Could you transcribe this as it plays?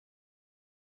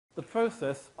the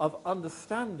process of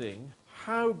understanding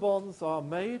how bonds are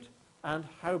made and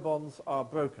how bonds are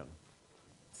broken.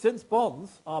 Since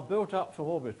bonds are built up from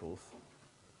orbitals,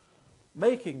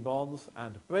 making bonds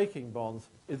and breaking bonds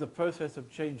is a process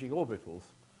of changing orbitals.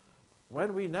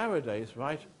 When we nowadays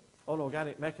write on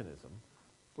organic mechanism,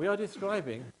 we are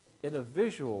describing in a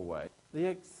visual way the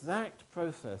exact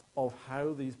process of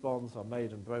how these bonds are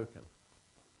made and broken.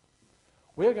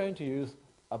 We're going to use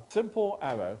a simple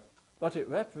arrow, but it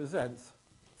represents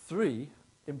three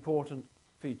important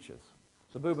features.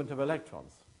 The movement of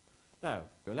electrons. Now,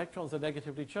 electrons are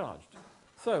negatively charged.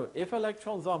 So, if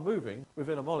electrons are moving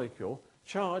within a molecule,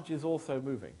 charge is also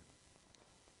moving.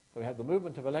 So we have the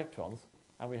movement of electrons,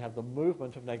 and we have the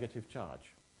movement of negative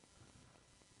charge.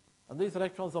 And these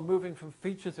electrons are moving from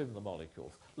features in the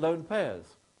molecules, lone pairs,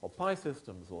 or pi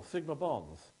systems, or sigma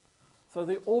bonds. So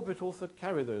the orbitals that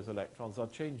carry those electrons are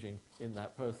changing in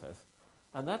that process.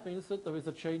 And that means that there is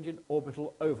a change in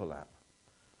orbital overlap.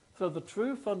 So the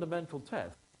true fundamental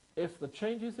test, if the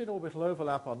changes in orbital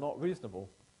overlap are not reasonable,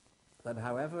 then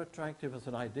however attractive as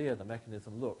an idea the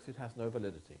mechanism looks, it has no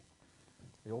validity.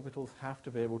 The orbitals have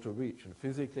to be able to reach and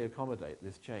physically accommodate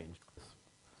this change.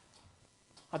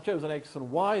 I've chosen X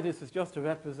and Y. This is just to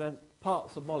represent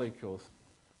parts of molecules.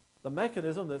 The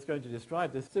mechanism that's going to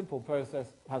describe this simple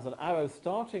process has an arrow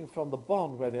starting from the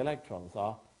bond where the electrons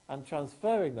are and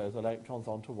transferring those electrons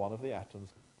onto one of the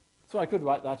atoms. So I could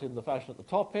write that in the fashion at the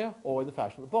top here or in the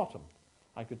fashion at the bottom.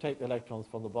 I could take the electrons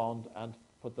from the bond and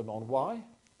put them on Y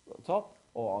at the top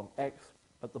or on X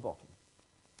at the bottom.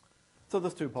 So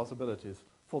there's two possibilities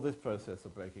for this process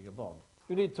of breaking a bond.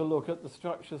 You need to look at the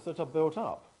structures that are built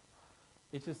up.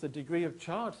 It is the degree of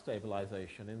charge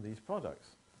stabilization in these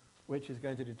products which is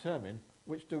going to determine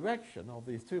which direction of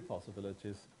these two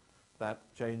possibilities that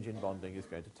change in bonding is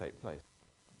going to take place.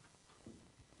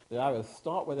 The arrows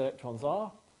start where the electrons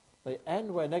are, they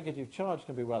end where negative charge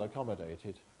can be well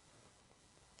accommodated,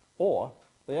 or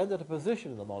they end at a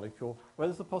position in the molecule where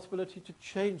there's the possibility to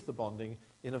change the bonding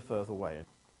in a further way.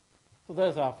 So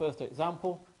there's our first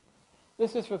example.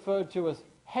 This is referred to as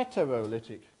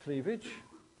heterolytic cleavage.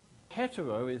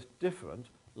 Hetero is different,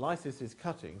 lysis is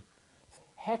cutting.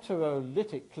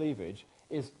 Heterolytic cleavage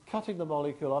is cutting the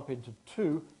molecule up into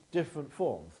two different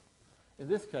forms. In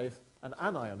this case, an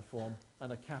anion form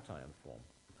and a cation form.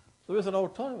 There is an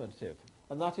alternative,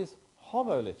 and that is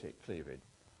homolytic cleavage.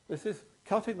 This is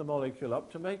cutting the molecule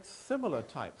up to make similar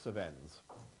types of ends.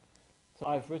 So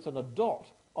I've written a dot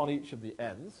on each of the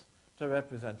ends to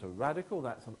represent a radical.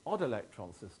 That's an odd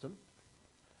electron system.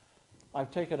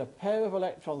 I've taken a pair of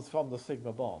electrons from the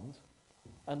sigma bond,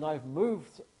 and I've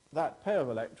moved that pair of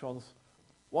electrons,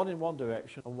 one in one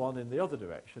direction and one in the other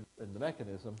direction in the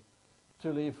mechanism,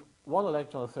 to leave one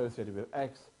electron associated with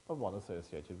X and one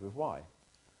associated with Y.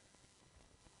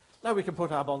 Now we can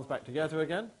put our bonds back together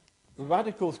again. The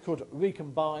radicals could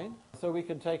recombine, so we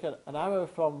can take an arrow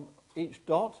from each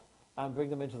dot and bring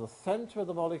them into the center of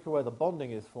the molecule where the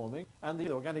bonding is forming, and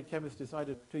the organic chemist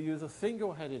decided to use a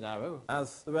single-headed arrow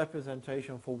as the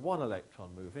representation for one electron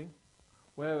moving,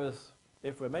 whereas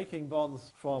if we're making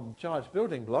bonds from charged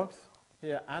building blocks,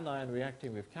 here anion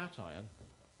reacting with cation,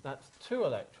 that's two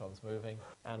electrons moving,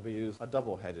 and we use a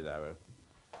double-headed arrow.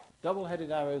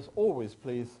 Double-headed arrows always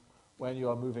please when you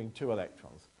are moving two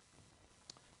electrons.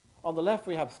 On the left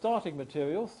we have starting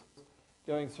materials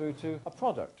going through to a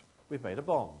product. We've made a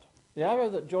bond. The arrow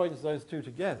that joins those two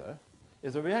together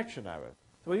is a reaction arrow.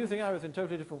 So we're using arrows in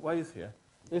totally different ways here.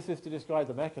 This is to describe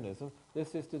the mechanism.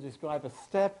 This is to describe a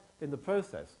step in the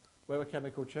process where a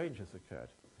chemical change has occurred.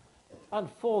 And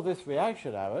for this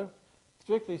reaction arrow,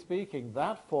 strictly speaking,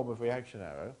 that form of reaction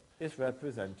arrow is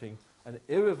representing an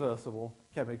irreversible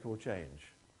chemical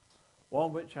change,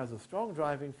 one which has a strong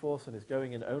driving force and is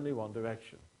going in only one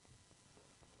direction.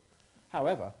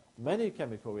 However, many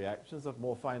chemical reactions are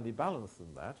more finely balanced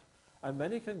than that, and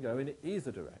many can go in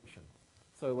either direction.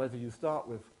 So whether you start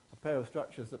with a pair of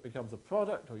structures that becomes a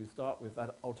product, or you start with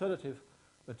that alternative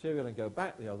material and go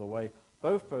back the other way,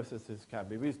 both processes can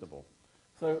be reasonable.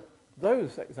 So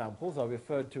those examples are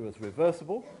referred to as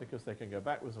reversible, because they can go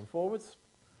backwards and forwards.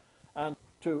 And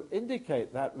to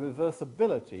indicate that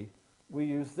reversibility, we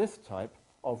use this type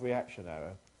of reaction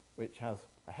arrow, which has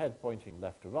a head pointing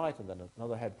left to right, and then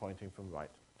another head pointing from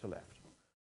right to left.